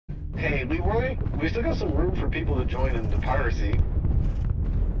Hey, Leroy, we still got some room for people to join in the piracy.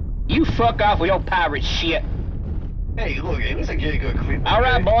 You fuck off with your pirate shit. Hey, look, at least I get a good clean.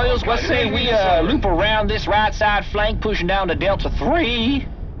 Alright, boys, let's say we loop around this right side flank, pushing down to Delta 3.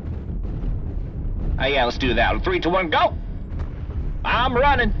 Oh yeah, let's do that. 3, 2, 1, go! I'm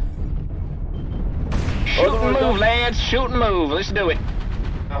running. Shoot and move, lads. Shoot and move. Let's do it.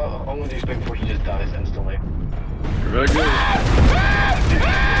 Only these big before he just dies instantly. Very good.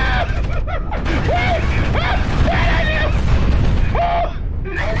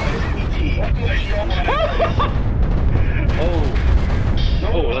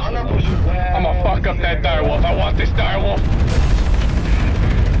 I'm gonna fuck up that direwolf. I want this direwolf.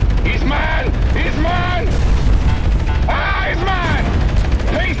 He's mine! He's mine! Ah, he's mine!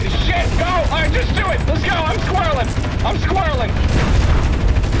 Piece of shit! Go! Alright, just do it! Let's go! I'm squirreling! I'm squirreling!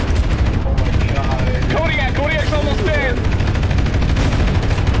 Oh my god. Kodiak's almost dead!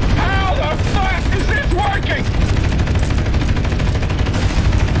 How the fuck is this working?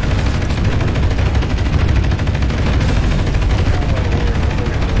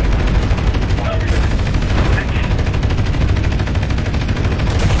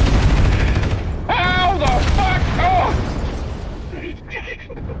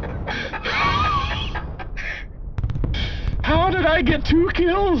 How did I get 2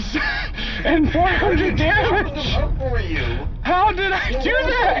 kills and 400 damage? How did I do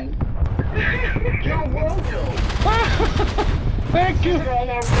that? You're welcome. Thank you.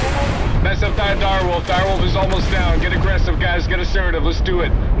 Mess up that direwolf. Direwolf is almost down. Get aggressive, guys. Get assertive. Let's do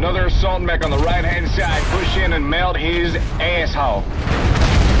it. Another assault mech on the right-hand side. Push in and melt his asshole.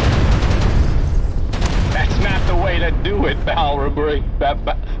 That's not the way to do it, Balroy.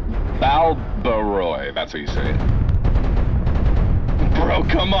 Balbaroy. That's how you say it. Bro,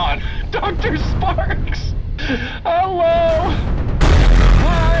 come on. Dr. Sparks. Hello.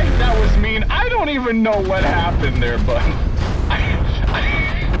 Hi. That was mean. I don't even know what happened there, but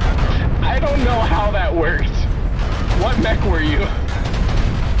I don't know how that worked. What mech were you?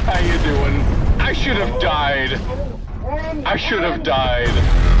 How you doing? I should have died. I should have died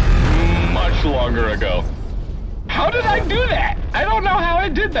much longer ago. How did I do that? I don't know how I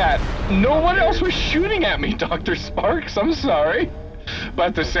did that. No one else was shooting at me, Dr. Sparks. I'm sorry. But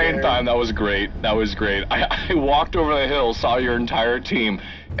at the same time, that was great. That was great. I walked over the hill, saw your entire team,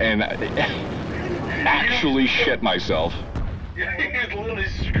 and actually shit myself. Yeah, he was literally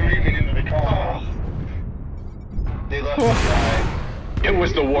screaming into the car. They left me die. It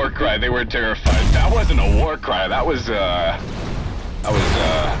was the war cry. They were terrified. That wasn't a war cry. That was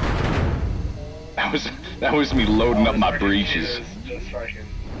me loading up my breeches.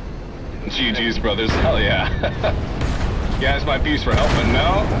 GG's, brothers. Hell yeah. Guys, my piece for helping.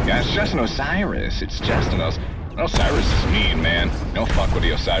 No, guys, it's just an Osiris. It's just an Osiris is mean, man. Don't fuck with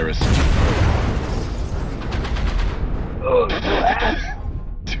the Osiris.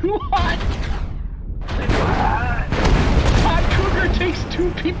 Too hot. Hot Cougar takes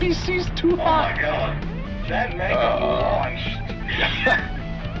 2 PPCs. Too hot. Oh my god. That mega launched.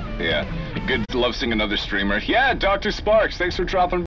 Yeah. Good. Love seeing another streamer. Yeah, Dr. Sparks. Thanks for dropping